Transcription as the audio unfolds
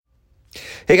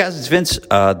Hey guys, it's Vince.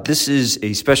 This is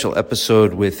a special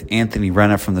episode with Anthony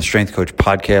Renna from the Strength Coach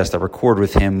podcast. I record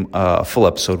with him a full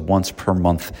episode once per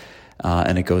month,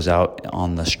 and it goes out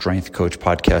on the Strength Coach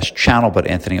podcast channel, but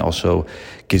Anthony also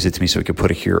gives it to me so we can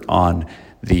put it here on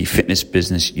the Fitness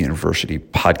Business University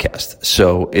podcast.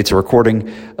 So it's a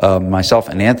recording of myself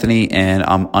and Anthony, and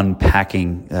I'm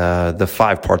unpacking the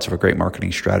 5 parts of a great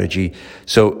marketing strategy.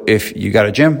 So if you got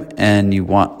a gym and you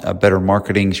want a better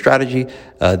marketing strategy,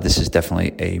 this is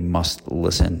definitely a must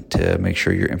listen to make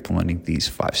sure you're implementing these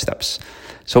 5 steps.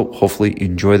 So hopefully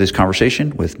enjoy this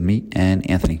conversation with me and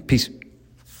Anthony. Peace.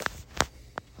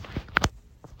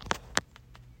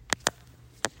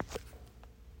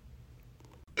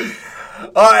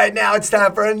 All right, now it's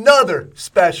time for another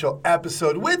special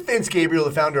episode with Vince Gabriel,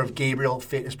 the founder of Gabriel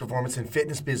Fitness Performance and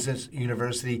Fitness Business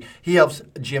University. He helps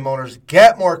gym owners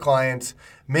get more clients,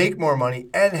 make more money,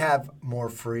 and have more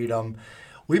freedom.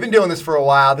 We've been doing this for a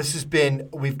while.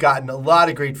 We've gotten a lot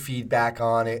of great feedback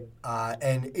on it.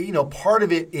 And part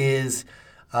of it is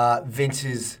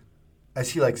Vince's, as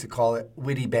he likes to call it,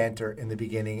 witty banter in the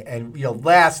beginning. And,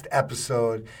 last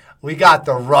episode, we got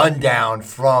the rundown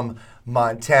from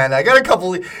Montana. I got a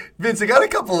couple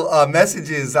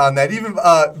messages on that. Even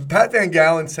Pat Van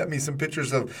Galen sent me some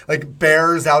pictures of like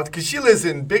bears out because she lives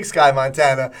in Big Sky,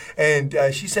 Montana, and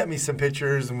she sent me some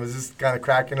pictures and was just kind of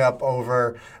cracking up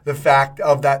over the fact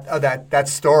of that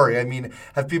story. I mean,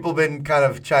 have people been kind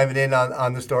of chiming in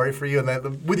on the story for you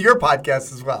and with your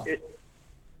podcast as well?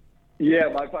 Yeah,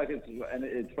 my podcast, and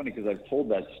it's funny because I've told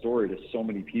that story to so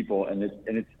many people, and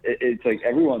it's like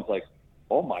everyone's like,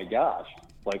 "Oh my gosh."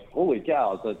 Like, holy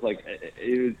cow. So it's like,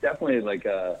 it was definitely like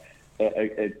a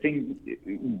thing.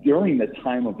 During the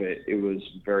time of it, it was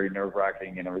very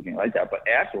nerve-wracking and everything like that. But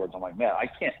afterwards, I'm like, man, I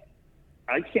can't,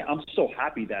 I'm so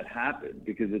happy that happened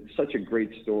because it's such a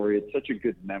great story. It's such a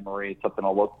good memory. It's something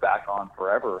I'll look back on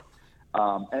forever.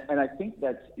 And I think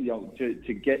that's,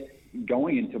 to get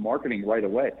going into marketing right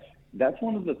away, that's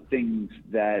one of the things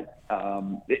that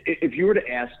if you were to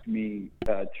ask me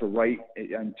to write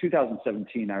in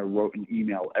 2017, I wrote an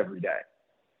email every day.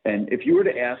 And if you were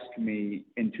to ask me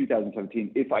in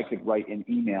 2017 if I could write an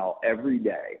email every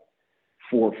day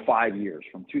for 5 years,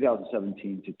 from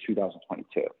 2017 to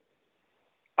 2022,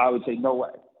 I would say no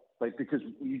way. Like, because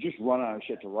you just run out of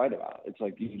shit to write about. It's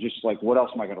like, you just like, what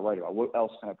else am I going to write about? What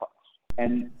else can I put?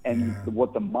 And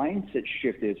what the mindset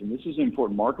shift is, and this is an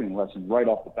important marketing lesson right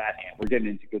off the bat, and we're getting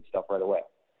into good stuff right away,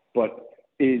 but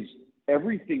is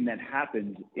everything that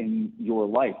happens in your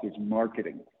life is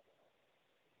marketing.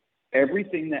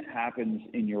 Everything that happens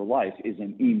in your life is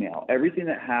an email. Everything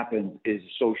that happens is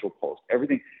social post.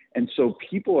 Everything. And so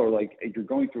people are like, you're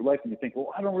going through life and you think,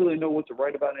 well, I don't really know what to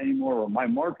write about anymore, or my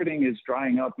marketing is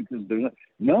drying up because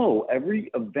no, every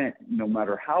event, no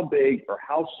matter how big or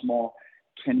how small,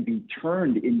 can be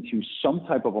turned into some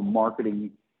type of a marketing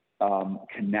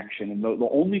connection. And the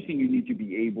only thing you need to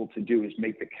be able to do is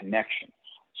make the connection.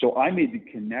 So I made the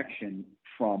connection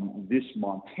from this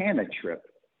Montana trip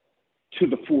to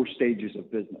the 4 stages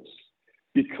of business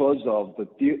because of the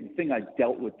thing I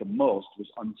dealt with the most was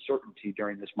uncertainty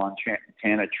during this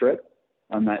Montana trip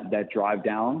on that drive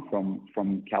down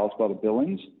from Kalispell to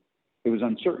Billings. It was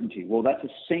uncertainty. Well, that's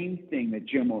the same thing that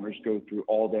gym owners go through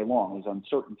all day long is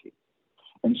uncertainty.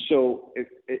 And so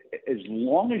as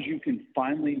long as you can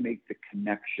finally make the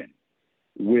connection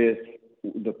with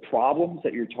the problems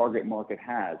that your target market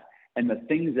has and the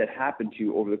things that happen to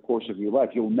you over the course of your life,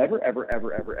 you'll never, ever,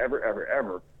 ever, ever, ever, ever,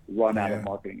 ever run out of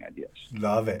marketing ideas.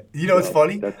 Love it. It's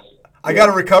funny. I got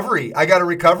a recovery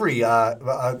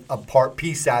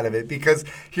piece out of it because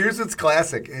here's what's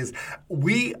classic is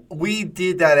we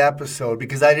did that episode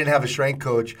because I didn't have a strength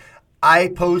coach. I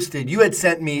posted, you had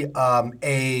sent me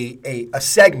a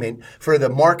segment for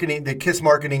the KISS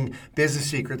Marketing Business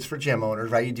Secrets for Gym Owners,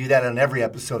 right? You do that on every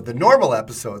episode, the normal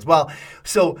episodes. Well,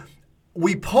 so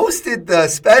we posted the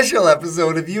special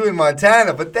episode of you in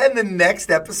Montana, but then the next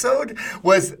episode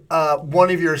was one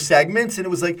of your segments, and it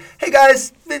was like, hey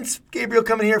guys, Vince Gabriel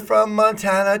coming here from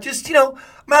Montana. Just, I'm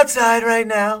outside right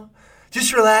now.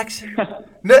 Just relax.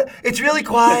 No, it's really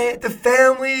quiet. The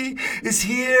family is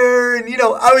here. And,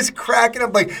 I was cracking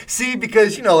up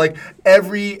because,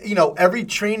 every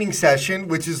training session,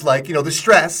 which is like, the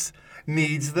stress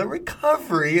needs the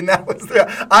recovery. And that was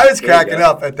I was cracking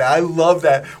up at that. I love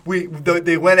that.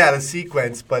 They went out of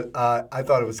sequence, but I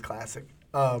thought it was classic.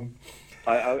 I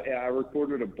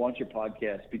recorded a bunch of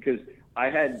podcasts because I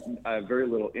had very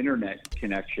little internet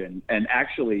connection. And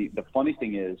actually, the funny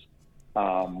thing is,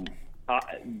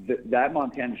 that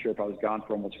Montana trip, I was gone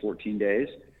for almost 14 days.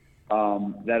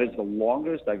 That is the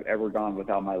longest I've ever gone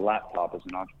without my laptop as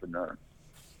an entrepreneur.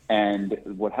 And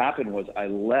what happened was I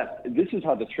left. This is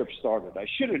how the trip started. I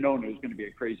should have known it was going to be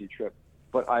a crazy trip,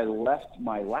 but I left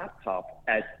my laptop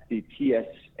at the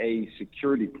TSA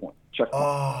security point. Checkpoint.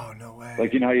 Oh, no way.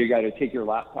 Like, you know how you got to take your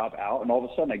laptop out, and all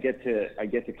of a sudden I get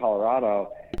to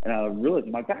Colorado, and I realize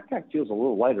my backpack feels a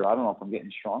little lighter. I don't know if I'm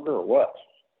getting stronger or what,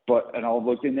 and I'll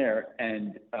look in there,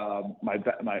 and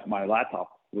my laptop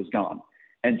was gone,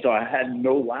 and so I had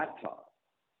no laptop.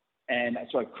 And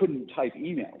so I couldn't type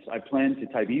emails. I planned to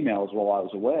type emails while I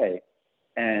was away.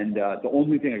 And the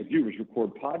only thing I could do was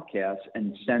record podcasts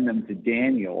and send them to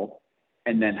Daniel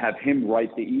and then have him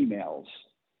write the emails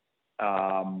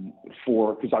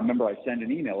because I remember I send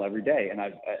an email every day and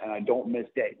I don't miss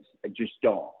days. I just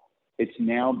don't. It's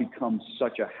now become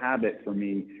such a habit for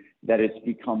me that it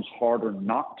becomes harder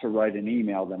not to write an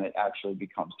email than it actually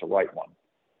becomes to write one.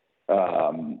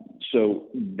 So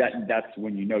that's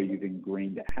when you know you've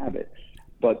ingrained a habit.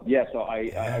 But yeah, so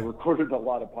I recorded a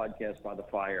lot of podcasts by the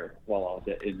fire while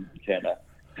I was in Montana.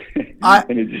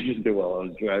 And it didn't do well. I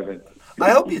was driving.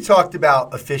 I hope you talked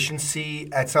about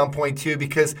efficiency at some point too,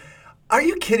 because are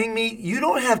you kidding me? You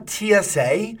don't have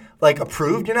TSA like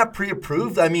approved. You're not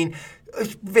pre-approved. I mean,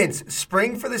 Vince,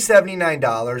 spring for the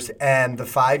 $79 and the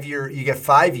 5 year, you get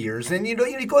 5 years, and you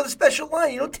go to the special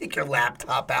line. You don't take your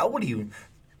laptop out. What do you?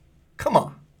 Come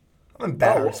on, I'm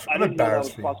embarrassed. I didn't know that was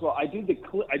possible. I do the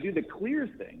clear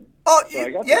thing. Oh, so I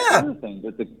got yeah. The clear thing,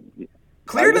 but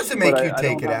clear doesn't make you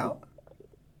take it out.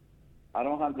 I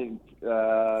don't have to.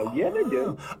 Yeah, they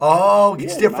do. Oh,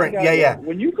 it's different. Yeah.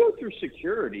 When you go through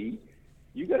security,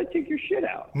 you got to take your shit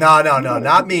out. No,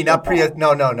 not me. Not pre.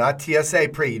 No, not TSA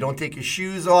pre. You don't take your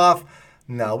shoes off.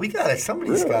 No, we got it.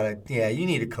 Somebody's got it. Yeah, you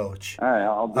need a coach. All right,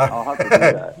 I'll have to do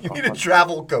that. You need a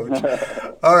travel coach.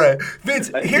 All right,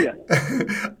 Vince. Here,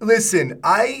 listen.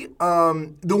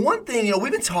 The one thing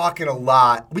we've been talking a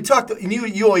lot. We talked. And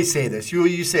you always say this.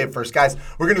 You say it first, guys.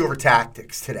 We're going to go over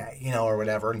tactics today, or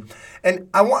whatever. And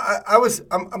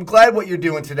I'm glad what you're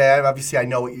doing today. Obviously, I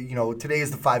know what today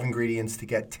is the 5 ingredients to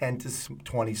get 10 to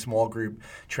 20 small group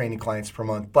training clients per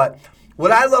month. But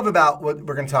what I love about what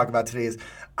we're going to talk about today is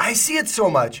I see it so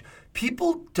much.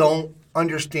 People don't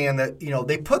understand that,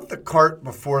 they put the cart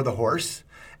before the horse,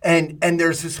 and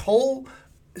there's this whole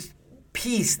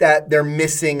piece that they're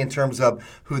missing in terms of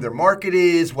who their market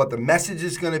is, what the message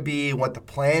is going to be, what the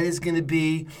plan is going to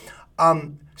be.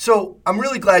 So I'm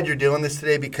really glad you're doing this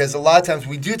today, because a lot of times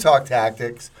we do talk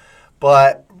tactics,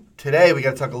 but today we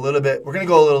got to talk we're going to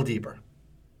go a little deeper.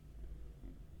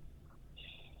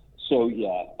 So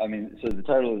the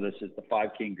title of this is the 5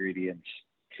 key ingredients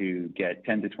to get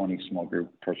 10 to 20 small group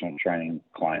personal training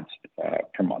clients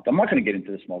per month. I'm not going to get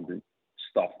into the small group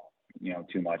stuff,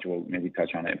 too much. We'll maybe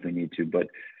touch on it if we need to, but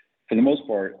for the most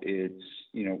part, it's,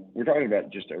 we're talking about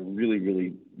just a really,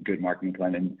 really good marketing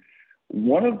plan. And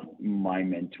one of my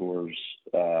mentors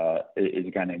is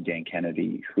a guy named Dan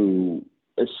Kennedy, who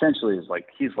essentially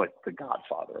he's like the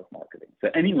godfather of marketing. So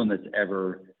anyone that's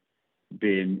ever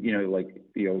been,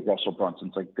 Russell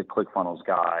Brunson's like the ClickFunnels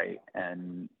guy,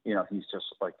 and, he's just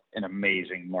like an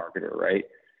amazing marketer, right?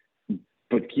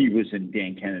 But he was in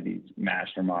Dan Kennedy's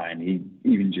mastermind. He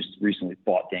even just recently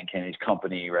bought Dan Kennedy's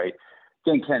company, right?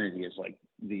 Dan Kennedy is like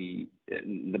the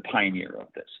pioneer of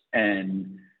this.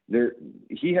 And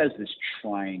he has this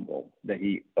triangle that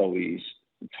he always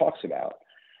talks about.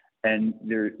 And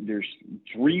there's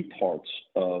 3 parts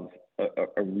of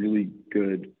a really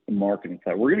good marketing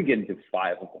plan. We're going to get into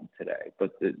 5 of them today,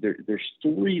 but there's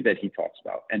 3 that he talks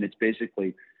about, and it's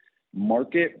basically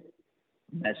market,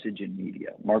 message, and media.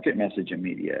 Market, message, and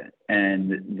media,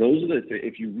 and those are the 3.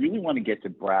 If you really want to get to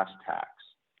brass tacks,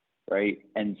 right,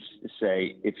 and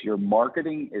say if your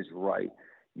marketing is right,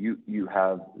 you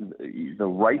have the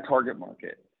right target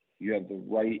market, you have the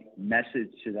right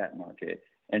message to that market,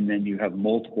 and then you have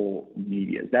multiple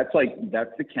medias. That's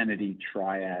the Kennedy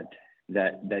triad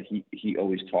that he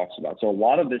always talks about. So a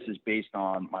lot of this is based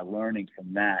on my learning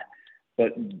from that,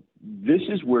 but this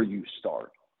is where you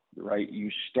start, right? You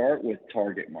start with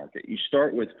target market. You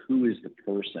start with who is the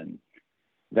person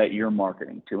that you're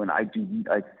marketing to. And I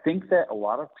think that a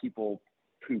lot of people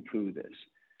poo-poo this.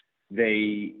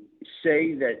 They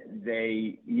say that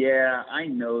I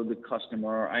know the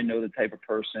customer, I know the type of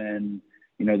person,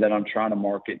 that I'm trying to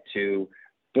market to,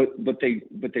 but they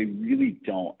really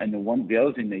don't. And the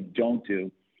other thing they don't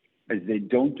do is they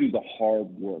don't do the hard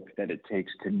work that it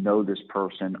takes to know this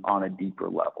person on a deeper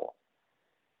level.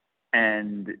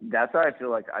 And that's why I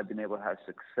feel like I've been able to have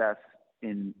success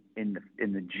in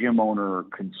the gym owner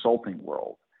consulting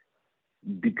world,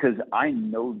 because I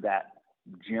know that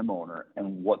gym owner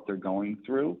and what they're going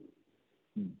through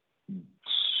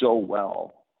so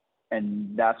well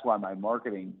And that's why my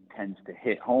marketing tends to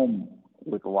hit home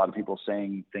with a lot of people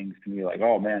saying things to me like,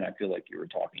 oh man, I feel like you were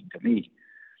talking to me.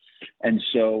 And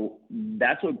so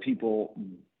that's what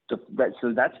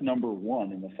so that's number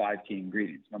one in the 5 key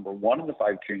ingredients. Number one in the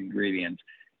 5 key ingredients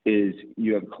is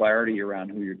you have clarity around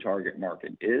who your target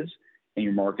market is, and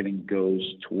your marketing goes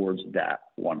towards that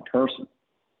one person.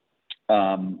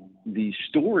 The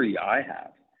story I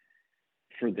have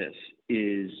for this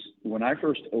is when I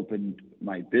first opened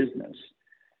my business,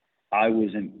 I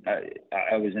was an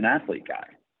athlete guy,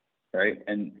 right?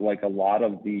 And like a lot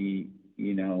of the,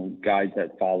 guys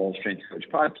that follow Strength Coach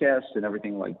podcasts and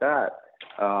everything like that,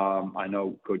 I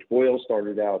know Coach Boyle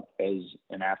started out as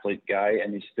an athlete guy,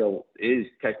 and he still is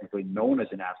technically known as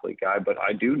an athlete guy, but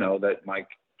I do know that Mike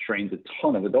trains a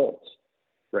ton of adults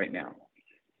right now.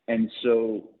 And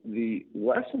so the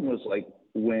lesson was like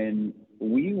when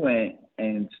we went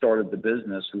and started the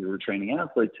business, we were training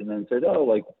athletes and then said, oh,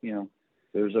 like,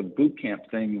 there's a boot camp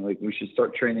thing, like we should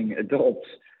start training adults,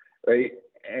 right?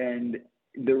 And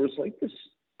there was like this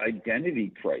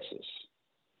identity crisis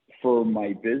for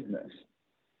my business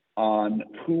on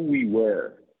who we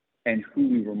were and who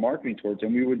we were marketing towards.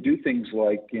 And we would do things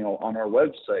like, on our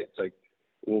websites, like,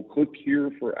 we'll click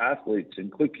here for athletes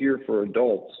and click here for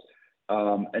adults.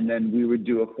 And then we would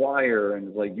do a flyer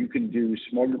and like, you can do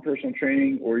small group personal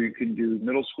training, or you can do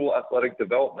middle school athletic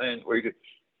development, or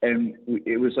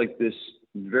it was like this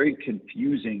very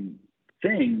confusing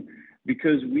thing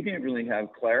because we didn't really have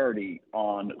clarity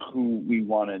on who we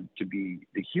wanted to be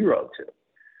the hero to.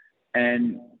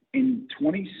 And in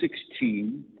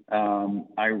 2016,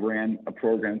 I ran a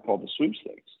program called the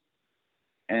Sweepstakes.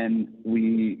 And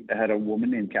we had a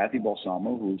woman named Kathy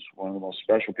Balsamo, who's one of the most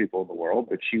special people in the world,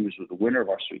 but she was the winner of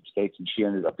our sweepstakes, and she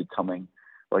ended up becoming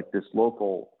like this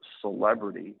local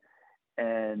celebrity.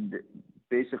 And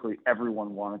basically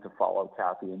everyone wanted to follow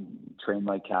Kathy and train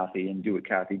like Kathy and do what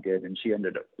Kathy did. And she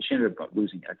ended up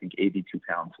losing, I think, 82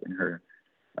 pounds in her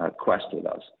quest with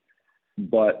us.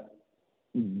 But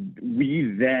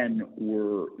we then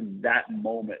were, that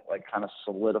moment, like kind of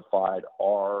solidified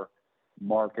our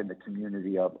mark in the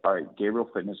community of, all right, Gabriel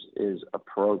Fitness is a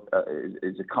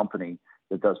company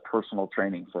that does personal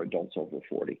training for adults over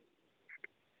 40.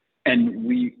 And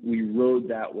we rode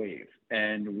that wave,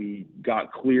 and we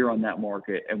got clear on that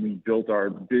market, and we built our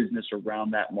business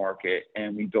around that market,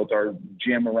 and we built our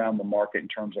gym around the market in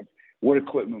terms of what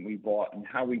equipment we bought and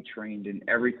how we trained and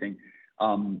everything.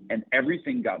 And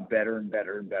everything got better and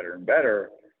better and better and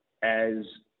better as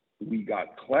we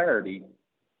got clarity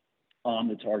on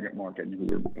the target market and who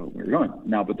we were going.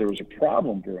 Now, but there was a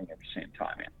problem brewing at the same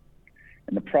time.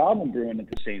 And the problem brewing at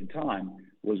the same time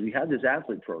was we had this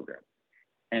athlete program.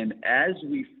 And as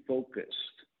we focused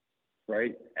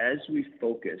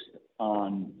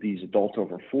on these adults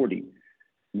over 40,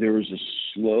 there was a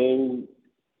slow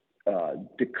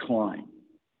decline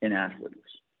in athletes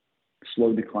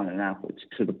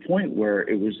to the point where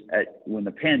it was when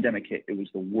the pandemic hit, it was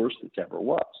the worst it's ever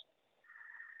was.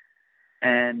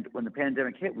 And when the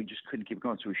pandemic hit, we just couldn't keep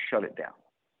going. So we shut it down,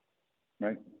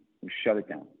 right? We shut it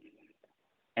down.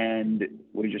 And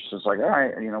we just was like, all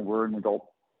right, we're an adult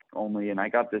only. And I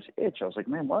got this itch. I was like,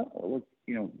 man, what?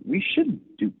 We should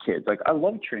do kids. Like, I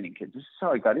love training kids. This is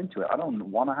how I got into it. I don't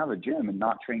want to have a gym and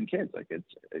not train kids. Like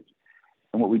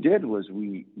and what we did was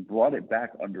we brought it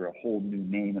back under a whole new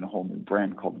name and a whole new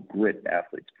brand called Grit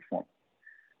Athletes Performance.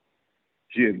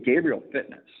 So you have Gabriel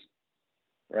Fitness,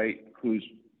 right? Who's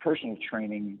personal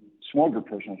training, small group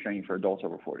personal training for adults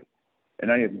over 40. And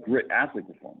now you have Grit Athlete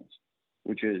Performance,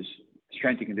 which is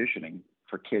strength and conditioning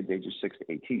for kids ages 6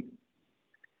 to 18.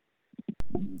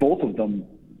 Both of them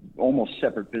almost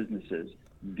separate businesses,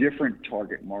 different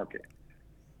target market,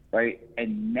 right?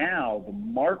 And now the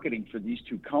marketing for these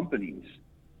two companies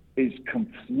is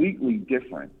completely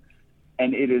different.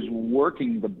 And it is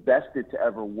working the best it's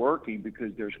ever working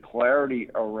because there's clarity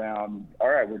around, all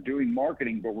right, we're doing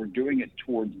marketing, but we're doing it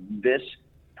towards this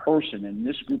person and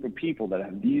this group of people that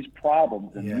have these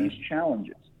problems and these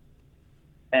challenges.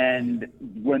 And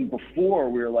when before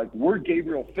we were like, we're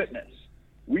Gabriel Fitness.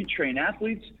 We train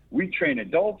athletes, we train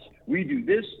adults, we do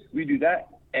this, we do that.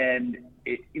 And,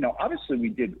 obviously we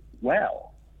did well.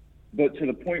 But to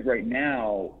the point right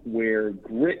now where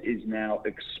Grit is now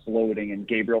exploding and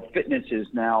Gabriel Fitness is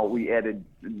now,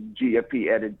 GFP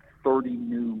added 30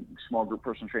 new small group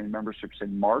personal training memberships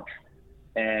in March,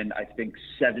 and I think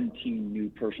 17 new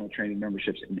personal training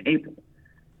memberships in April,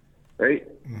 right?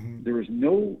 Mm-hmm. There was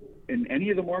in any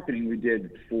of the marketing we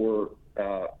did for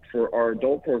our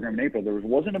adult program in April, there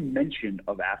wasn't a mention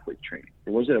of athlete training.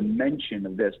 There wasn't a mention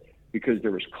of this because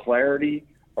there was clarity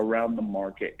around the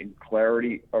market and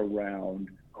clarity around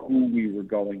who we were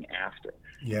going after.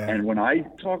 Yeah. And when I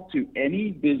talk to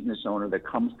any business owner that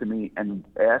comes to me and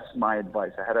asks my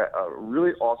advice, I had a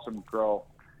really awesome girl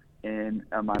in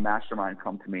my mastermind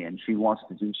come to me, and she wants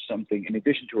to do something in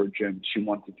addition to her gym. She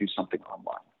wants to do something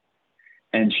online,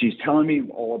 and she's telling me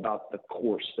all about the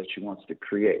course that she wants to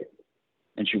create.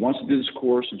 And she wants to do this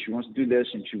course, and she wants to do this,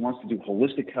 and she wants to do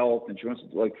holistic health, and she wants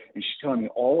to and she's telling me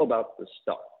all about this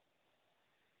stuff.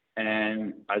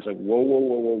 And I was like,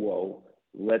 whoa,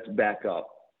 let's back up.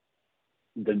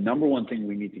 The number one thing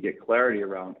we need to get clarity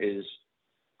around is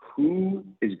who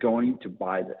is going to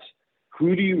buy this?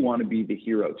 Who do you want to be the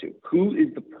hero to? Who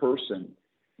is the person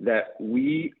that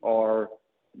we are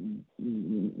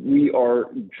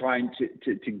trying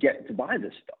to get to buy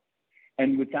this stuff?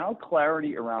 And without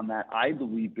clarity around that, I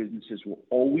believe businesses will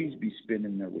always be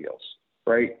spinning their wheels,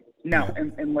 right? Now,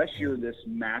 unless you're this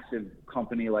massive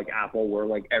company like Apple where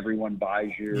like everyone buys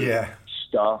your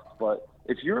stuff, but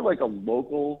if you're like a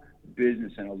local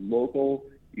business and a local,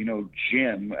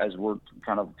 gym, as we're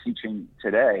kind of teaching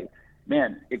today,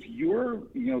 man, if you're,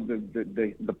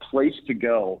 the place to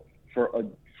go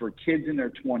for kids in their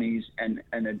 20s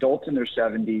and adults in their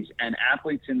 70s and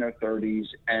athletes in their 30s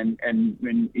and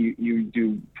when you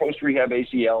do post-rehab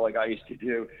ACL like I used to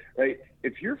do, right?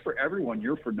 If you're for everyone,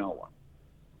 you're for no one.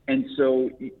 And so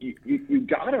you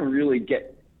got to really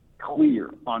get clear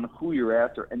on who you're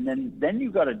after, and then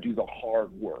you got to do the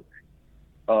hard work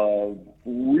of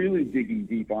really digging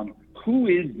deep on who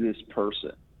is this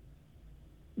person?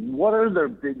 What are their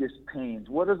biggest pains?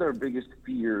 What are their biggest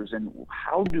fears? And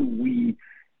how do we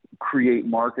create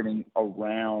marketing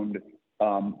around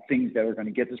things that are going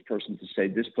to get this person to say,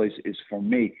 this place is for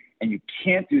me? And you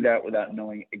can't do that without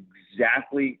knowing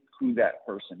exactly who that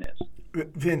person is.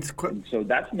 Vince, so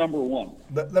that's number one.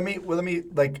 Let me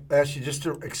like ask you just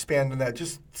to expand on that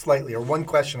just slightly, or one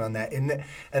question on that,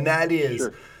 and that is,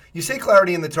 sure. You say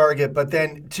clarity in the target, but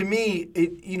then to me,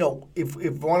 if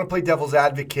I want to play devil's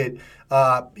advocate,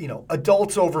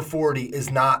 adults over 40 is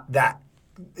not that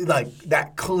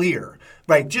clear,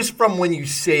 right? Just from when you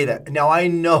say that. Now, I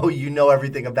know you know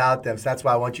everything about them, so that's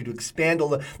why I want you to expand a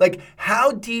little. Like,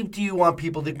 how deep do you want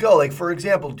people to go? Like, for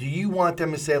example, do you want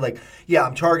them to say, like, yeah,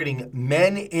 I'm targeting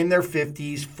men in their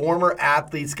 50s, former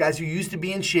athletes, guys who used to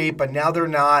be in shape, but now they're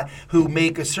not, who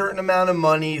make a certain amount of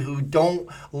money, who don't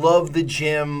love the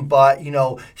gym, but,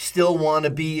 still want to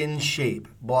be in shape,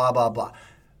 blah, blah, blah.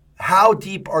 How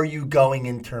deep are you going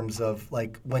in terms of,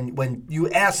 like, when you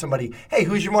ask somebody, hey,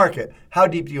 who's your market? How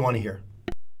deep do you want to hear?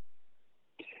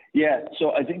 Yeah,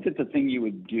 so I think that the thing you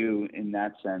would do in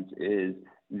that sense is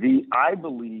I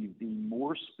believe the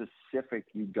more specific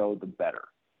you go, the better.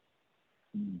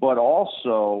 But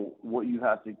also what you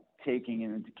have to taking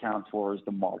into account for is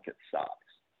the market size,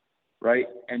 right?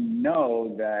 And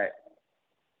know that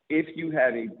if you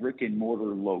have a brick and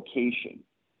mortar location,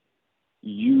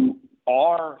 you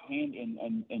are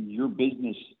and your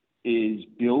business is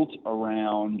built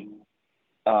around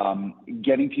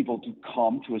getting people to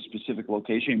come to a specific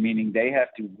location, meaning they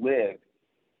have to live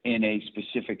in a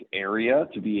specific area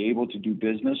to be able to do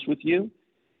business with you.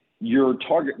 Your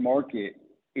target market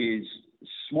is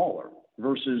smaller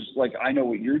versus, like, I know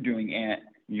what you're doing, Ant.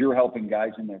 You're helping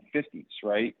guys in their 50s,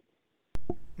 right?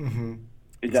 Mm-hmm.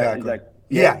 Is that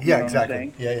Yeah,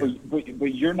 exactly. Yeah.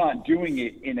 But you're not doing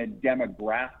it in a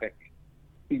demographic,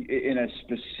 in a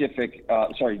specific,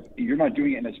 you're not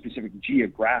doing it in a specific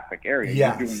geographic area.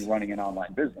 Yes. You're running an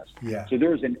online business. Yeah. So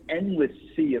there's an endless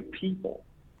sea of people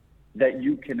that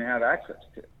you can have access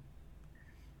to.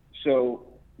 So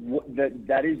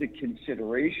that is a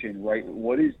consideration, right?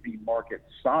 What is the market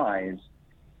size,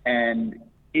 and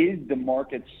is the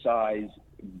market size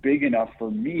big enough for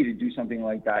me to do something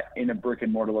like that in a brick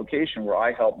and mortar location where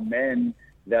I help men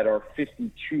that are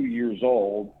 52 years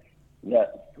old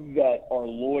that are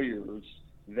lawyers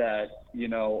that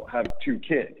have 2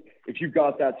 kids? If you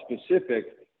got that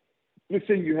specific, the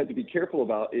thing you had to be careful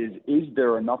about is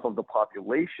there enough of the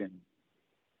population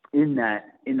in that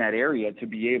area to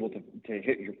be able to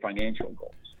hit your financial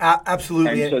goals?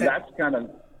 Absolutely. And so that's kind of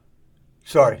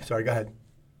sorry, go ahead.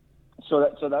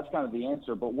 So that's kind of the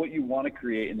answer. But what you want to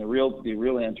create, and the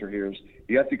real answer here is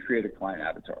you have to create a client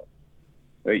avatar.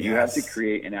 Right? Yes. You have to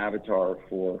create an avatar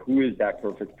for who is that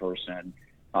perfect person.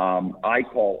 I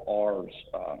call ours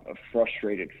a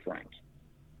frustrated Frank,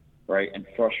 right? And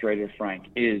frustrated Frank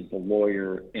is the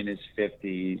lawyer in his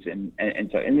 50s, and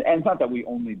it's not that we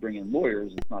only bring in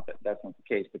lawyers. It's not that's not the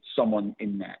case, but someone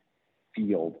in that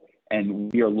field.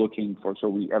 And we are looking for. So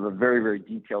we have a very, very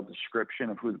detailed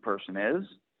description of who the person is.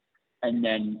 And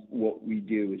then what we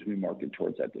do is we market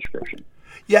towards that description.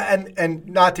 Yeah, and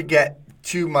not to get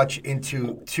too much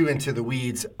into the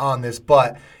weeds on this,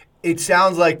 but it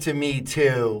sounds like to me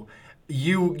too,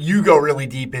 you go really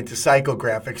deep into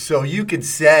psychographics, so you could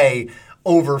say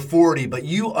over 40, but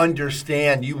you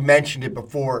understand, you mentioned it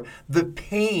before, the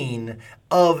pain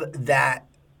of that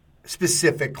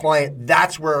specific client.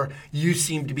 That's where you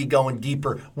seem to be going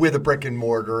deeper with a brick and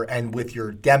mortar, and with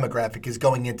your demographic is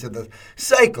going into the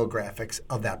psychographics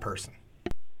of that person.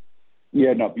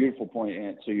 Yeah, no, beautiful point,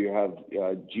 Ant. So you have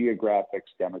geographics,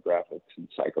 demographics, and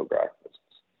psychographics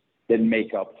that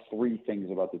make up three things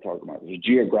about the target market. The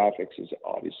geographics is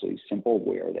obviously simple,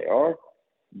 where they are.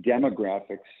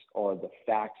 Demographics are the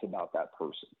facts about that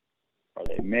person. Are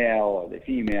they male? Are they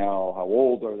female? How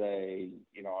old are they?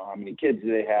 You know, how many kids do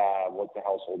they have? What's the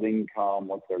household income?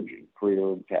 What's their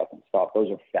career path and stuff? Those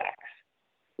are facts,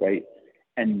 right?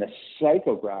 And the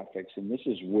psychographics, and this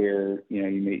is where, you know,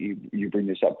 you bring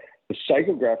this up. The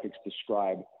psychographics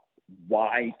describe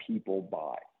why people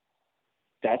buy.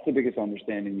 That's the biggest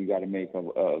understanding you got to make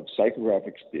of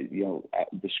psychographics. You know,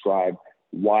 describe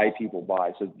why people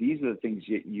buy. So these are the things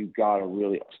you got to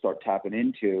really start tapping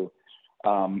into,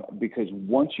 because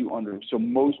once so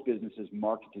most businesses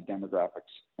market to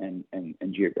demographics and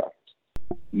geographics.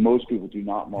 Most people do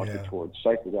not market towards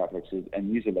psychographics,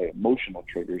 and these are the emotional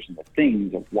triggers and the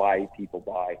things of why people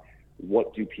buy.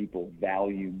 What do people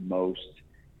value most?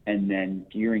 And then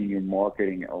gearing your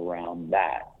marketing around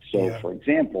that. So, for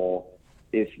example,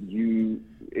 if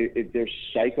their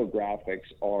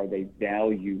psychographics are they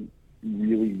value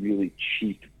really, really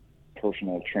cheap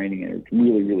personal training and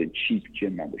really, really cheap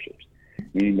gym memberships,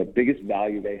 meaning the biggest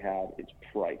value they have is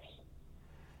price,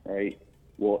 right?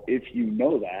 Well, if you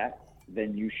know that,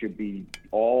 then you should be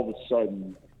all of a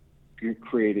sudden you're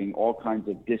creating all kinds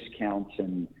of discounts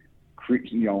and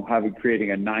creating a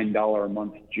 $9 a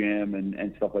month gym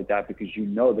and stuff like that, because you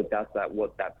know that's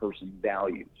what that person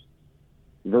values.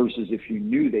 Versus if you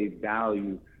knew they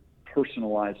value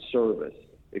personalized service,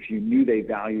 if you knew they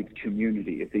valued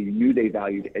community, if you knew they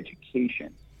valued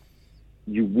education,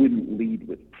 you wouldn't lead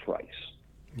with price.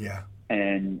 Yeah.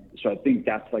 And so I think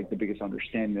that's like the biggest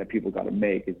understanding that people got to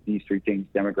make is these three things: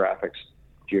 demographics,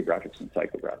 geographics, and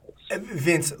psychographics.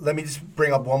 Vince, let me just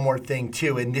bring up one more thing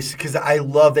too, and this because I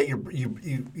love that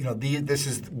this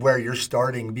is where you're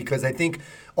starting, because I think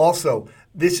also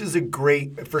this is a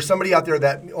great for somebody out there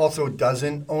that also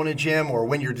doesn't own a gym, or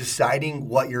when you're deciding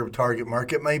what your target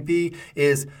market might be,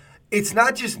 is it's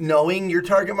not just knowing your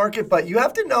target market, but you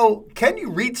have to know, can you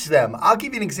reach them? I'll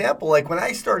give you an example. Like when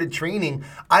I started training,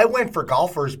 I went for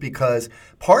golfers because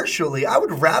partially I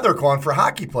would rather go on for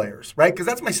hockey players, right? Because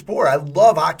that's my sport. I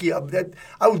love hockey. I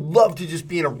would love to just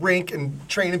be in a rink and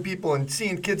training people and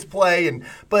seeing kids play.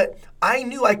 But I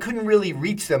knew I couldn't really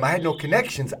reach them. I had no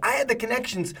connections. I had the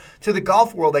connections to the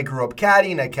golf world. I grew up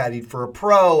caddying. I caddied for a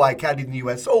pro. I caddied in the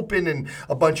U.S. Open and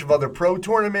a bunch of other pro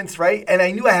tournaments, right? And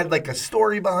I knew I had like a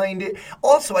story behind it.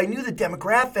 Also, I knew the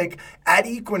demographic at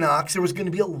Equinox, there was going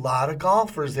to be a lot of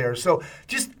golfers there. So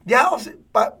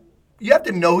but you have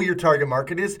to know who your target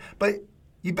market is, but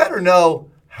you better know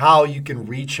how you can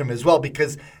reach them as well,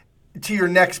 because to your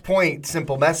next point,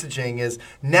 simple messaging is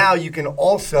now you can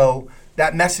also,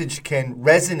 that message can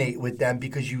resonate with them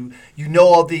because you know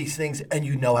all these things and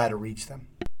you know how to reach them.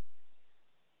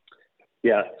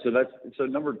 Yeah, so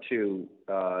number two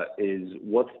is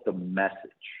what's the message,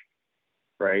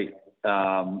 right?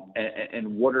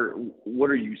 And what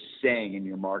are you saying in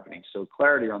your marketing? So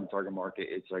clarity on the target market,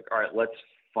 it's like, all right, let's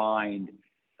find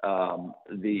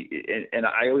and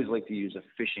I always like to use a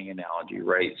fishing analogy,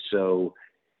 right? So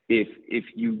if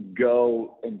you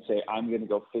go and say, I'm going to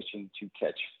go fishing to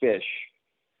catch fish,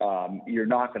 you're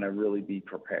not going to really be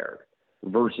prepared.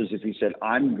 Versus if you said,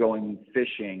 I'm going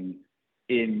fishing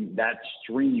in that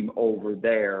stream over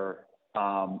there,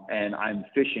 and I'm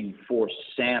fishing for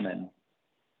salmon,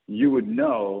 you would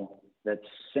know that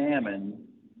salmon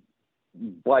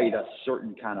bite a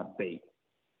certain kind of bait,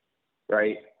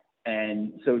 right?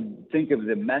 And so think of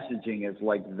the messaging as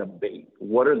like the bait.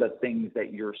 What are the things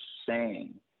that you're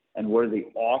saying, and what are the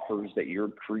offers that you're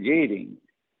creating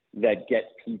that get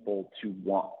people to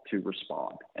want to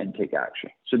respond and take action?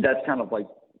 So that's kind of like,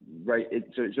 right.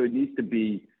 So it needs to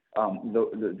be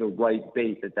the right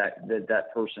bait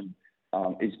that person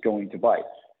is going to bite.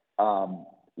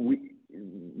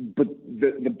 But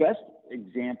the best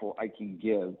example I can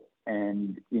give,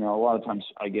 and a lot of times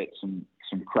I get some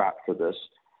crap for this,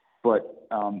 but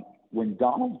when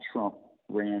Donald Trump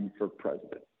ran for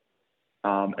president,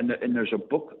 and there's a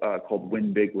book called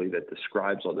Win Bigly that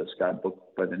describes all this,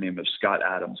 book by the name of Scott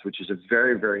Adams, which is a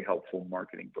very, very helpful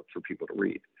marketing book for people to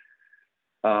read.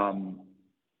 And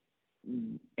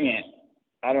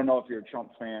I don't know if you're a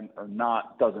Trump fan or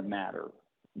not, doesn't matter.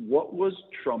 What was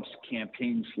Trump's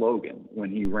campaign slogan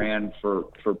when he ran for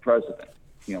president,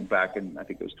 back in, I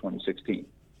think it was 2016?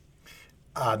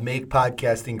 Make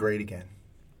podcasting great again.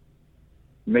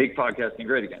 Make podcasting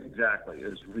great again. Exactly.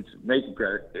 It's make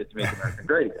America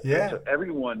great again. Yeah. So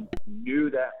everyone knew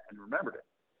that and remembered it.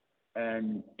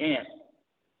 And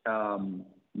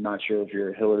not sure if you're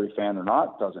a Hillary fan or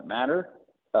not, doesn't matter.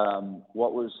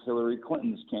 What was Hillary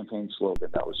Clinton's campaign slogan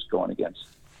that was going against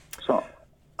Trump?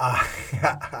 I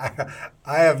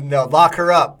have lock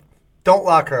her up. Don't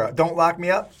lock her up. Don't lock me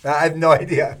up. I have no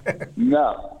idea.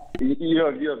 No, you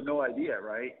have no idea,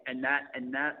 right? And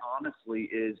that honestly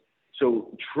is,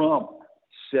 so Trump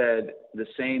said the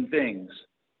same things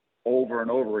over and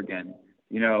over again.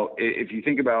 If you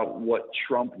think about what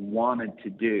Trump wanted to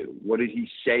do, what did he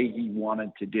say he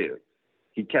wanted to do?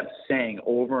 He kept saying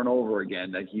over and over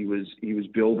again that he was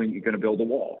going to build a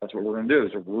wall. That's what we're going to do.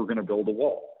 Is we're going to build a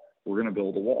wall. We're going to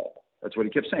build a wall. That's what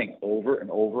he kept saying over and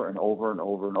over and over and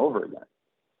over and over again.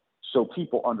 So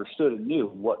people understood and knew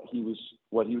what he was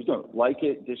doing. Like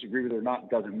it, disagree with it or not,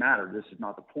 doesn't matter. This is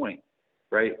not the point,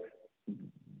 right?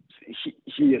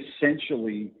 He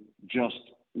essentially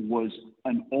just was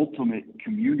an ultimate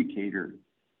communicator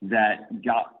that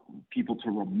got people to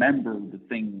remember the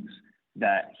things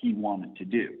that he wanted to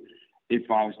do. If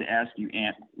I was to ask you,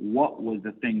 Ant, what was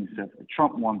the things that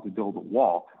Trump wanted to build a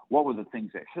wall? What were the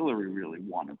things that Hillary really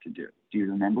wanted to do? Do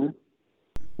you remember?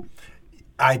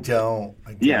 I don't.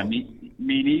 Yeah, me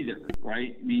neither,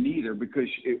 right? Me neither, because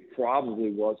it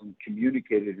probably wasn't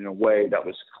communicated in a way that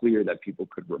was clear that people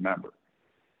could remember.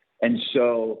 And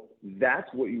so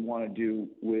that's what you want to do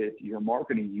with your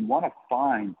marketing. You want to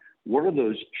find, what are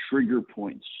those trigger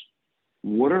points?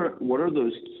 What are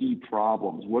those key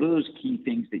problems? What are those key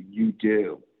things that you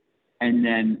do? And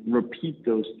then repeat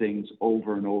those things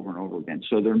over and over and over again.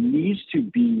 So there needs to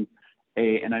be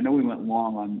and I know we went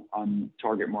long on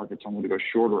target markets, so I'm going to go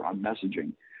shorter on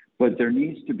messaging, but there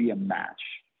needs to be a match,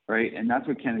 right? And that's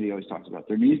what Kennedy always talks about.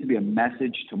 There needs to be a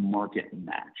message to market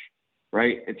match,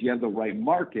 right? If you have the right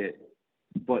market,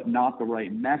 but not the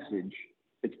right message,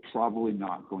 it's probably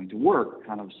not going to work.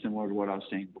 Kind of similar to what I was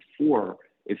saying before.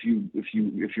 If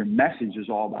your message is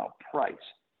all about price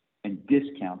and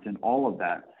discounts and all of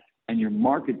that, and your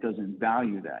market doesn't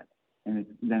value that, then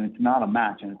it's not a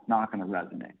match and it's not going to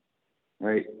resonate,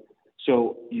 right?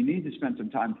 So you need to spend some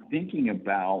time thinking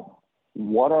about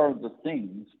what are the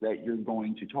things that you're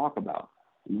going to talk about.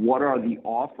 What are the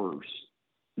offers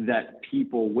that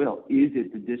people will? Is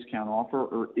it the discount offer,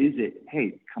 or is it,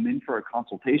 hey, come in for a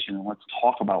consultation and let's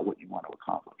talk about what you want to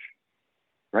accomplish,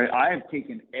 right? I have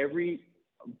taken every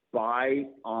buy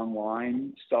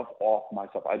online stuff off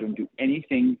myself. I don't do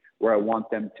anything where I want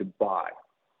them to buy,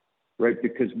 right?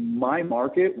 Because my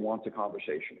market wants a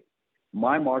conversation.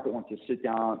 My market wants to sit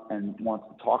down and wants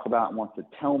to talk about and wants to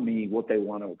tell me what they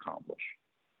want to accomplish.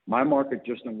 My market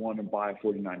just doesn't want to buy a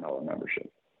 $49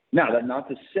 membership. Now, that's not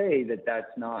to say that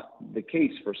that's not the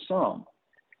case for some,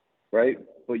 right?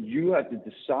 But you have to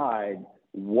decide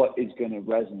what is going to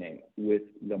resonate with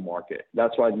the market.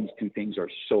 That's why these two things are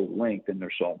so linked and they're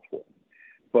so important.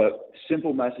 But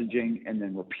simple messaging and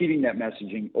then repeating that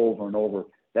messaging over and over,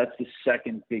 that's the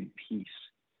second big piece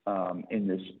in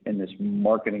this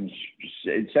marketing,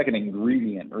 second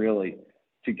ingredient really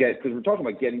to get, because we're talking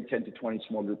about getting 10 to 20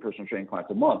 small group personal training clients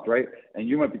a month, right? And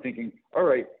you might be thinking, all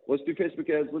right, let's do Facebook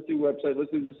ads, let's do website,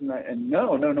 let's do this and that. And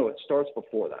no, it starts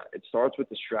before that. It starts with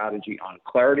the strategy on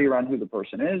clarity around who the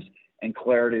person is and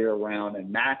clarity around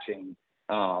and matching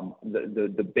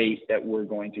the bait that we're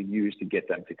going to use to get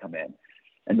them to come in.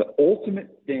 And the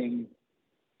ultimate thing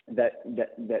that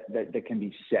can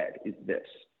be said is this.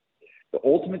 The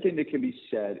ultimate thing that can be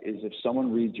said is if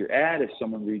someone reads your ad, if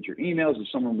someone reads your emails, if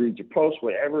someone reads your post,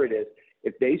 whatever it is,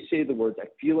 if they say the words, I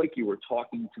feel like you were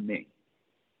talking to me,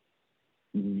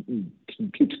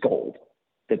 it's gold.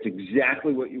 That's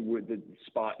exactly what the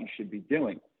spot you should be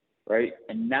doing, right?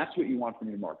 And that's what you want from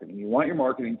your marketing. You want your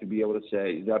marketing to be able to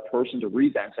say, that person to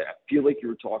read that and say, I feel like you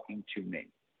were talking to me.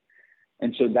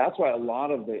 And so that's why a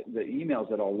lot of the emails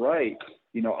that I'll write,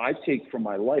 I take from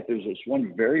my life. There's this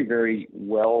one very, very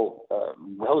well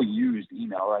used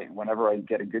email, right? Whenever I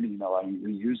get a good email, I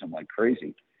reuse them like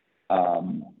crazy.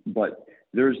 But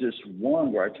there's this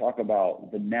one where I talk about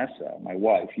Vanessa, my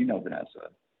wife. You know Vanessa,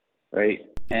 right?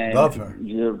 And love her.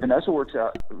 Vanessa works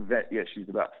out. Yeah, she's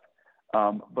the best.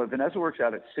 But Vanessa works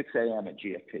out at 6 a.m. at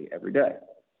GFP every day,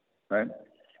 right?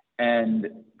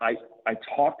 And I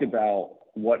talked about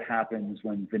what happens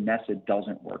when Vanessa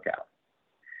doesn't work out.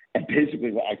 And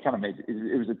basically, what I kind of made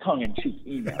it was a tongue-in-cheek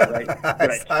email, right?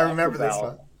 But I remember this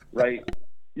one. Right?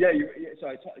 Yeah. So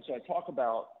I talk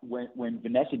about when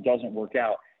Vanessa doesn't work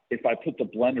out. If I put the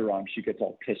blender on, she gets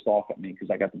all pissed off at me because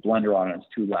I got the blender on and it's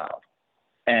too loud.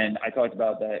 And I talked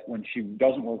about that when she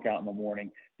doesn't work out in the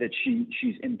morning, that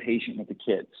she's impatient with the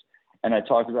kids. And I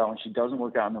talked about when she doesn't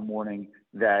work out in the morning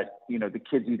that, the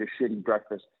kids eat a shitty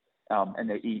breakfast and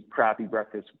they eat crappy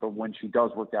breakfast. But when she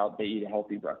does work out, they eat a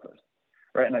healthy breakfast.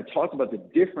 Right. And I talked about the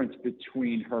difference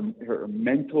between her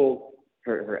mental,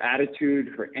 her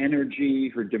attitude, her energy,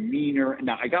 her demeanor.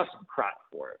 Now, I got some crap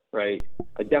for it. Right.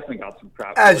 I definitely got some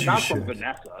crap for it. Not from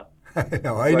Vanessa. I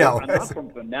know. I'm not from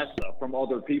Vanessa, from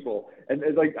other people. And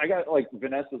I got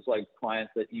Vanessa's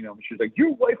clients that email me. She's like,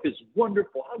 your wife is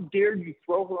wonderful. How dare you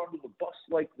throw her under the bus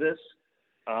like this?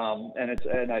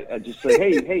 And I just say,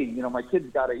 hey, my kid's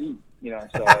got to eat,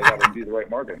 so I got to do the right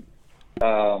marketing.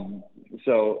 But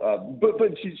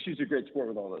she's a great sport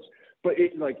with all this. But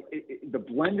the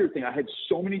blender thing, I had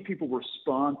so many people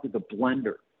respond to the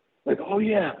blender. Like, oh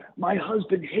yeah, my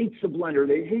husband hates the blender.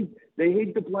 They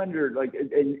hate the blender.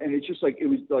 And it's just it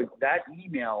was that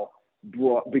email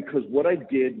because what I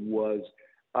did was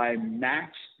I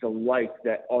matched the life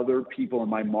that other people in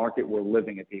my market were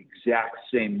living at the exact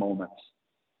same moments.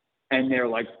 And they're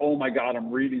like, oh my God,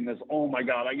 I'm reading this. Oh my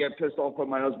God, I get pissed off with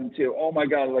my husband too. Oh my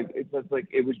God,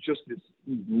 it was just this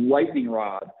lightning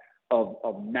rod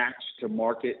of match to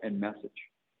market and message.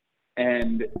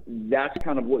 And that's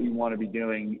kind of what you want to be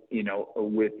doing,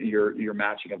 with your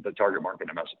matching of the target market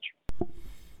and message.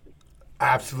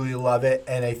 Absolutely love it.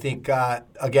 And I think,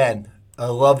 again, I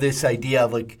love this idea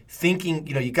of thinking,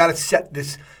 you got to set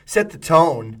the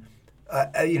tone.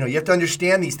 You have to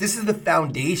understand these. This is the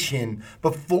foundation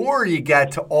before you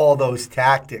get to all those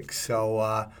tactics.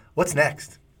 So what's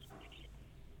next?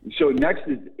 So next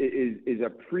is a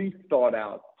pre-thought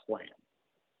out plan.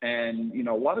 And,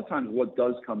 a lot of times what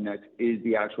does come next is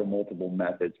the actual multiple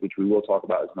methods, which we will talk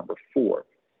about as number 4.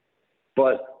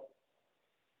 But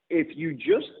if you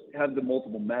just have the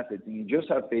multiple methods and you just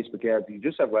have Facebook ads, you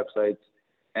just have websites,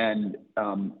 and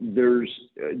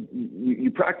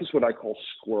you practice what I call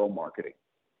squirrel marketing.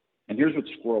 And here's what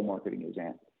squirrel marketing is,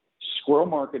 Ant. Squirrel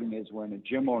marketing is when a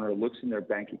gym owner looks in their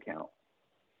bank account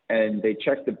and they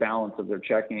check the balance of their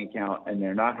checking account and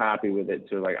they're not happy with it.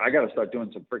 So I got to start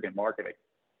doing some freaking marketing.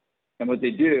 And what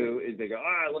they do is they go, all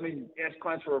right, let me ask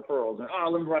clients for referrals. And,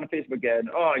 let me run a Facebook ad.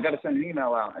 And, I got to send an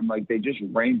email out. And they just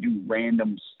do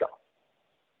random stuff.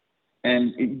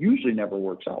 And it usually never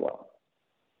works out well.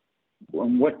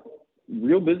 And what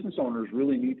real business owners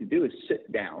really need to do is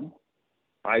sit down.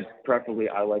 I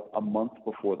like a month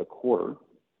before the quarter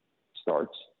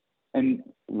starts and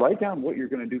write down what you're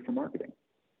going to do for marketing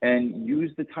and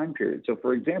use the time period. So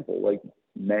for example,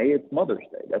 May, it's Mother's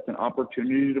Day. That's an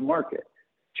opportunity to market.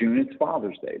 June, it's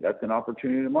Father's Day. That's an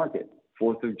opportunity to market.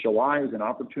 4th of July is an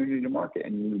opportunity to market.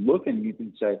 And you look and you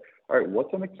can say, all right,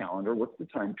 what's on the calendar? What's the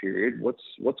time period?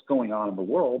 What's going on in the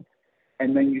world?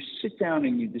 And then you sit down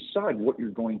and you decide what you're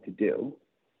going to do.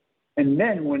 And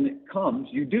then when it comes,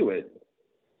 you do it.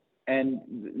 And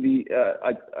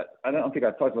I don't think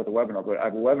I've talked about the webinar, but I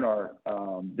have a webinar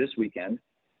this weekend.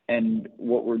 And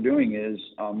what we're doing is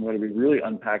I'm going to be really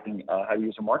unpacking how to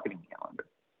use a marketing calendar.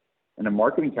 And a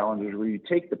marketing calendar is where you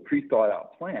take the pre-thought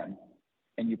out plan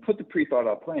and you put the pre-thought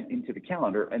out plan into the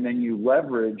calendar, and then you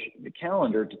leverage the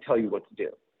calendar to tell you what to do.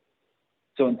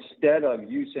 So instead of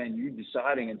you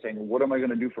deciding and saying, what am I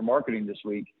going to do for marketing this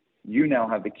week? You now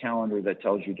have the calendar that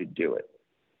tells you to do it.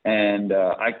 And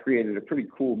I created a pretty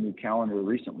cool new calendar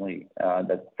recently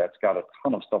that's got a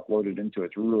ton of stuff loaded into it.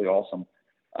 It's really awesome.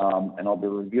 And I'll be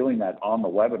revealing that on the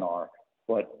webinar.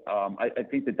 But I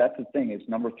think that's the thing is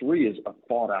number 3 is a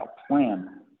thought out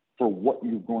plan for what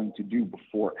you're going to do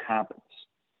before it happens.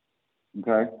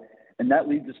 Okay. And that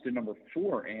leads us to number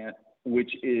 4, Ant,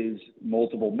 which is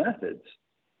multiple methods.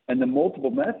 And the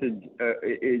multiple methods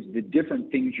is the different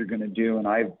things you're going to do. And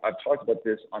I've talked about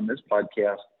this on this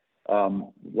podcast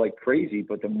like crazy,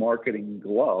 but the marketing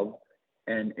glove,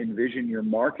 and envision your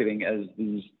marketing as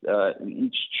these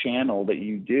each channel that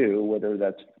you do, whether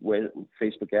that's with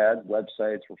Facebook ads,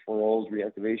 websites, referrals,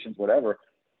 reactivations, whatever,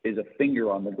 is a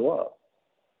finger on the glove.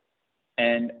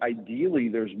 And ideally,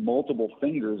 there's multiple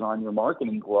fingers on your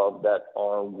marketing glove that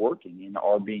are working and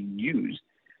are being used.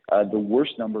 The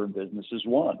worst number of business is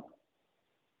 1.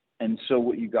 And so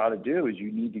what you got to do is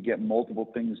you need to get multiple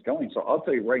things going. So I'll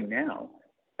tell you right now,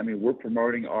 we're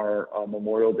promoting our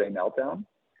Memorial Day meltdown.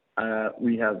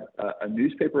 We have a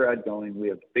newspaper ad going. We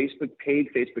have paid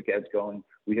Facebook ads going.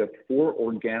 We have 4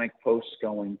 organic posts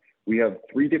going. We have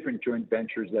 3 different joint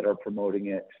ventures that are promoting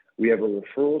it. We have a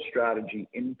referral strategy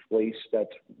in place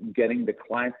that's getting the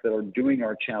clients that are doing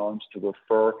our challenge to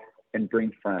refer and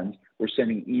bring friends. We're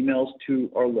sending emails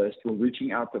to our list. We're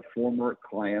reaching out to former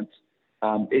clients.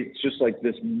 It's just like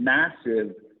this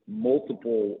massive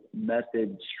multiple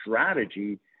method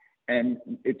strategy. And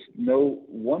it's no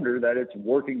wonder that it's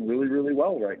working really, really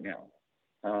well right now,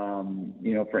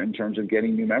 in terms of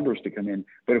getting new members to come in.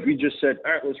 But if we just said,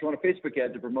 all right, let's run a Facebook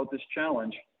ad to promote this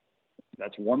challenge,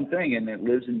 that's one thing, and it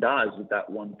lives and dies with that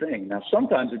one thing. Now,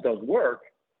 sometimes it does work,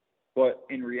 but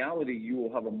in reality, you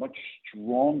will have a much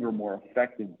stronger, more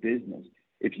effective business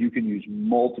if you can use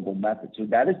multiple methods. So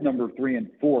that is number 3 and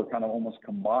 4 kind of almost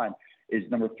combined. Is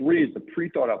number 3 is the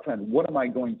pre-thought out plan. What am I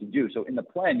going to do? So in the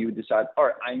plan, you would decide, all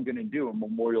right, I'm going to do a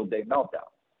Memorial Day meltdown.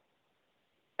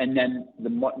 And then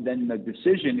the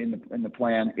decision in the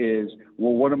plan is,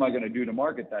 well, what am I going to do to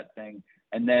market that thing?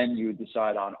 And then you would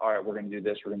decide on, all right, we're going to do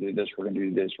this, we're going to do this, we're going to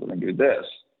do this, we're going to do this,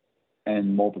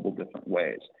 in multiple different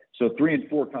ways. So 3 and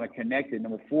 4 kind of connected.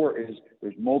 Number 4 is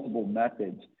there's multiple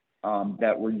methods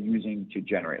that we're using to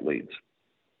generate leads.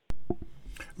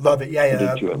 Love it.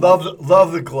 Yeah.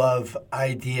 Love the glove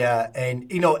idea.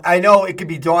 And, I know it could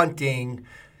be daunting.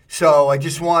 So I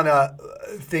just want to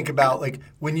think about, like,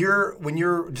 when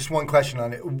you're just one question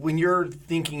on it, when you're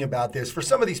thinking about this, for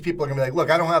some of these people are going to be like,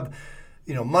 look, I don't have,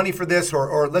 money for this,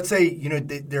 or let's say,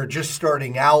 they're just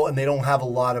starting out and they don't have a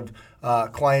lot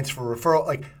of clients for referral.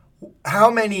 Like, how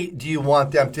many do you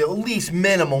want them to, at least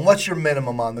minimum? What's your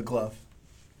minimum on the glove?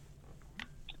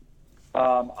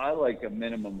 I like a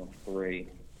minimum of 3.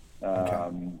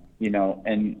 Okay.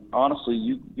 And honestly,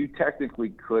 you technically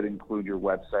could include your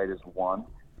website as one.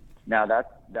 Now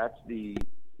that's the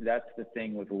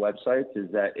thing with the websites, is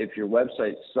that if your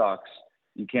website sucks,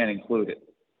 you can't include it.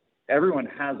 Everyone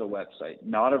has a website.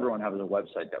 Not everyone has a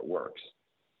website that works.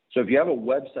 So if you have a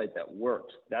website that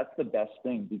works, that's the best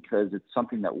thing, because it's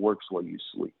something that works while you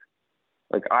sleep.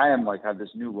 Like I have this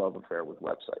new love affair with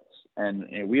websites, and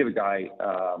we have a guy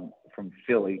from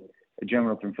Philly, a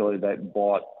gentleman from Philly that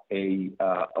bought a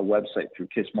website through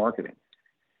KISS Marketing,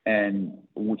 and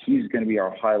he's going to be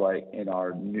our highlight in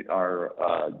our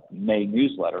May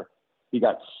newsletter. He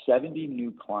got 70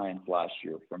 new clients last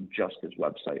year from just his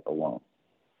website alone,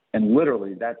 and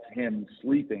literally that's him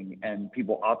sleeping and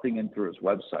people opting in through his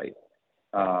website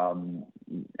and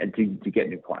to get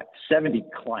new clients. 70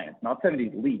 clients, not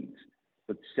 70 leads,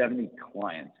 but 70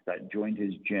 clients that joined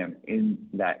his gym in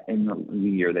the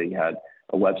year that he had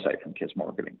a website from KISS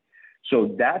Marketing.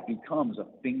 So that becomes a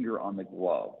finger on the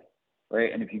glove,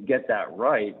 right? And if you get that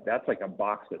right, that's like a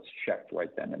box that's checked right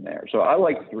then and there. So I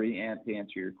like 3, and to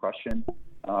answer your question,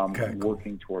 okay, cool.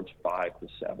 Working towards 5 to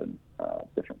 7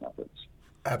 different methods.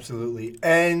 Absolutely.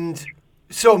 And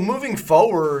so moving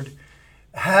forward,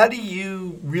 how do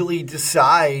you really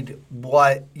decide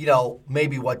what,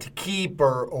 maybe what to keep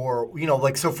or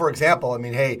like, so for example, I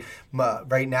mean, hey,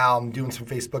 right now I'm doing some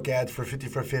Facebook ads for 50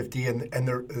 for 50 and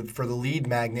they're for the lead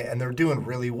magnet, and they're doing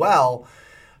really well.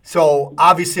 So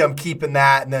obviously I'm keeping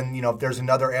that. And then, if there's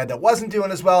another ad that wasn't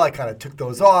doing as well, I kind of took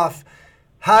those off.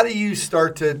 How do you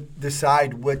start to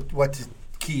decide what to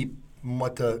keep and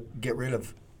what to get rid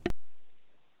of?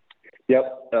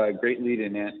 Yep, great lead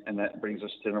in it, and that brings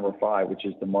us to number 5, which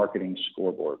is the marketing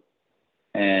scoreboard.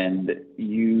 And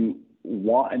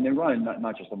they're running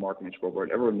not just a marketing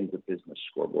scoreboard. Everyone needs a business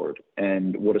scoreboard.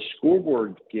 And what a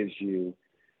scoreboard gives you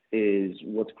is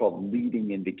what's called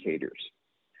leading indicators.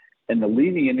 And the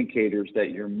leading indicators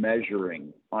that you're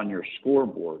measuring on your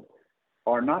scoreboard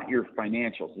are not your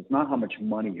financials. It's not how much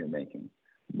money you're making,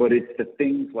 but it's the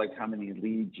things like how many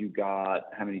leads you got,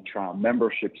 how many trial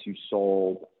memberships you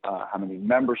sold, how many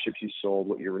memberships you sold,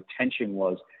 what your retention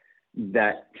was.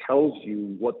 That tells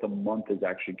you what the month is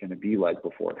actually going to be like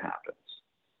before it happens,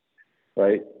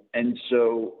 right? And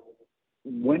so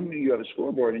when you have a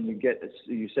scoreboard and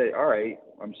you say, all right,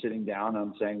 I'm sitting down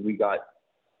and I'm saying we got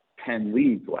 10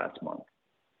 leads last month.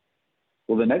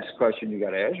 Well, the next question you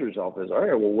got to ask yourself is, all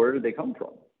right, well, where did they come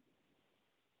from?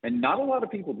 And not a lot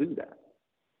of people do that.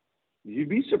 You'd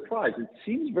be surprised. It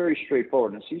seems very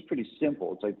straightforward and it seems pretty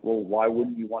simple. It's like, well, why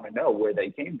wouldn't you want to know where they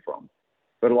came from?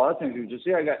 But a lot of times you just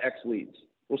say, I got X leads.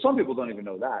 Well, some people don't even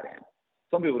know that, and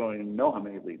some people don't even know how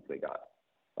many leads they got.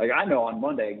 Like I know on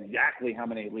Monday exactly how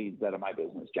many leads out of my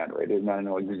business generated, and I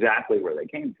know exactly where they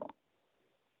came from,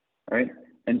 right?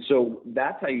 And so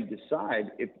that's how you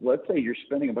decide if, let's say you're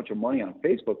spending a bunch of money on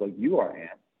Facebook like you are, Ann.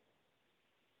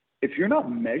 If you're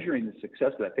not measuring the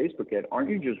success of that Facebook ad, aren't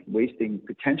you just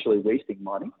potentially wasting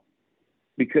money?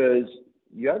 Because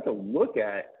you have to look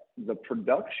at the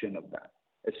production of that,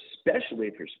 especially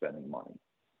if you're spending money.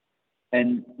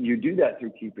 And you do that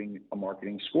through keeping a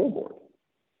marketing scoreboard.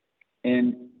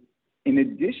 And in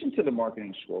addition to the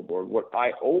marketing scoreboard, what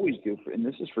I always do, and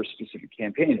this is for specific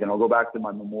campaigns, and I'll go back to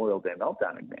my Memorial Day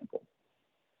Meltdown example.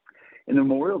 In the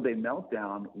Memorial Day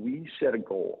Meltdown, we set a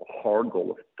goal, a hard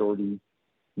goal of 30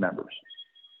 members,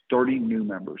 30 new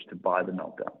members to buy the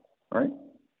Meltdown, right?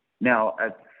 Now,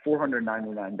 at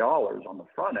 $499 on the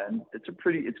front end, it's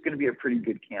going to be a pretty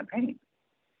good campaign.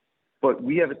 But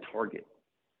we have a target,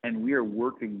 and we are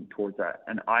working towards that.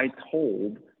 And I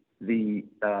told the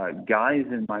guys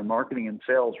in my marketing and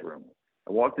sales room,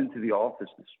 I walked into the office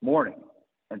this morning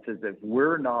and said, if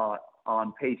we're not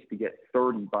on pace to get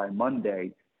 30 by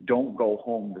Monday, don't go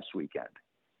home this weekend.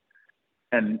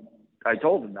 And I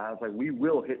told them that. I was like, we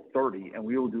will hit 30, and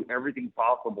we will do everything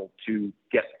possible to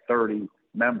get 30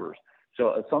 members.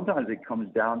 So sometimes it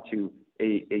comes down to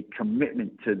a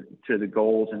commitment to the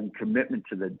goals and commitment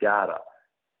to the data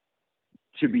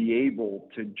to be able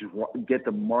to get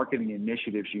the marketing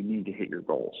initiatives you need to hit your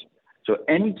goals. So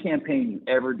any campaign you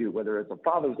ever do, whether it's a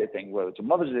Father's Day thing, whether it's a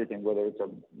Mother's Day thing, whether it's a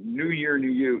New Year,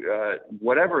 New You,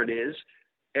 whatever it is,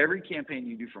 every campaign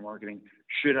you do for marketing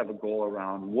should have a goal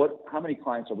around how many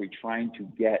clients are we trying to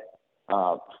get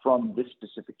from this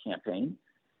specific campaign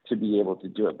to be able to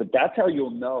do it. But that's how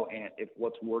you'll know, Ant, if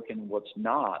what's working, what's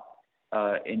not,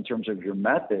 in terms of your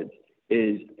methods,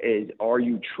 is are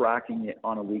you tracking it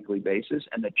on a weekly basis?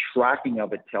 And the tracking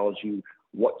of it tells you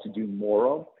what to do more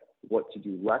of, what to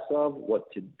do less of, what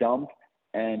to dump,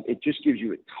 and it just gives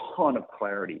you a ton of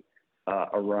clarity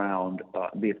around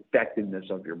the effectiveness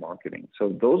of your marketing. So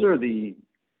those are the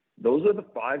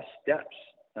 5 steps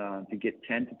to get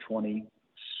 10 to 20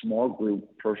 small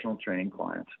group personal training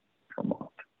clients per month.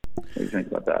 What do you think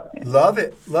about that, man? Love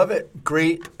it.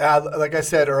 Great. Like I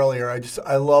said earlier,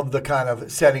 I love the kind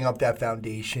of setting up that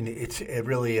foundation. It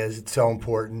really is. It's so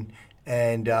important.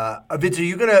 And Vince, are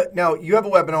you now you have a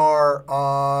webinar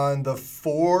on the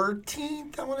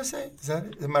 14th, I want to say. Is that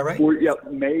it? Am I right?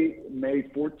 May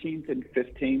 14th and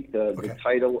 15th. The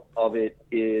title of it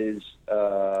is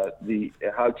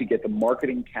how to get the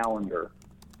marketing calendar,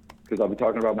 because I'll be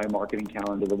talking about my marketing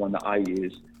calendar, the one that I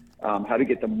use. How to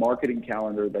get the marketing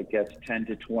calendar that gets 10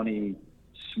 to 20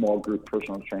 small group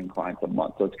personal training clients a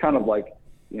month. So it's kind of like,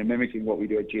 mimicking what we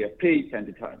do at GFP,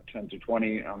 10 to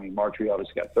 20. I mean, March, we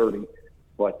obviously got 30,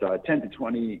 but 10 to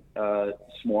 20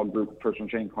 small group personal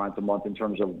training clients a month in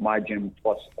terms of my gym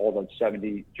plus all the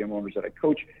 70 gym owners that I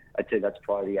coach. I'd say that's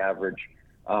probably the average.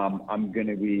 I'm going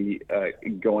to be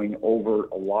going over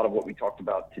a lot of what we talked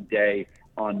about today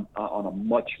on a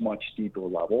much, much deeper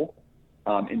level.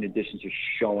 In addition to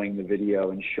showing the video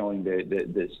and showing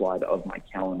the slide of my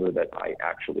calendar that I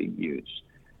actually use.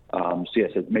 So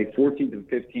yes, it's May 14th and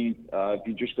 15th. If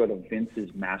you just go to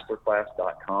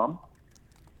vincesmasterclass.com,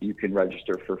 you can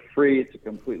register for free. It's a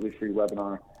completely free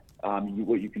webinar.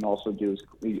 What you can also do is,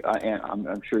 and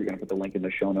I'm sure you're going to put the link in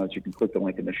the show notes. You can click the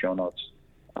link in the show notes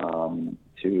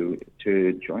to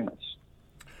join us.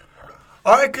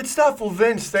 All right, good stuff. Well,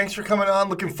 Vince, thanks for coming on.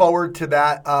 Looking forward to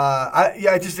that.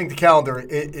 I just think the calendar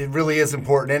it really is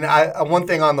important. And one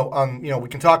thing we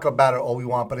can talk about it all we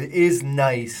want, but it is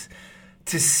nice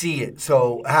to see it.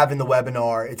 So having the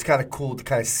webinar, it's kind of cool to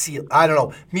kind of see it. I don't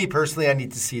know. Me personally, I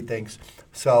need to see things.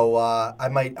 So I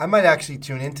might actually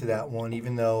tune into that one,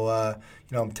 even though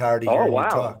I'm tired of hearing you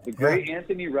talk. The great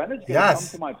Anthony Renna's going to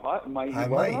come to my webinar?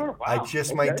 Wow. I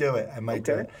just might do it.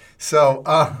 Do it. So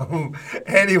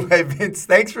anyway, Vince,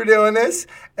 thanks for doing this,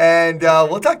 and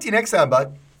we'll talk to you next time,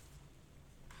 bud.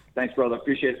 Thanks, brother.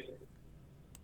 Appreciate it.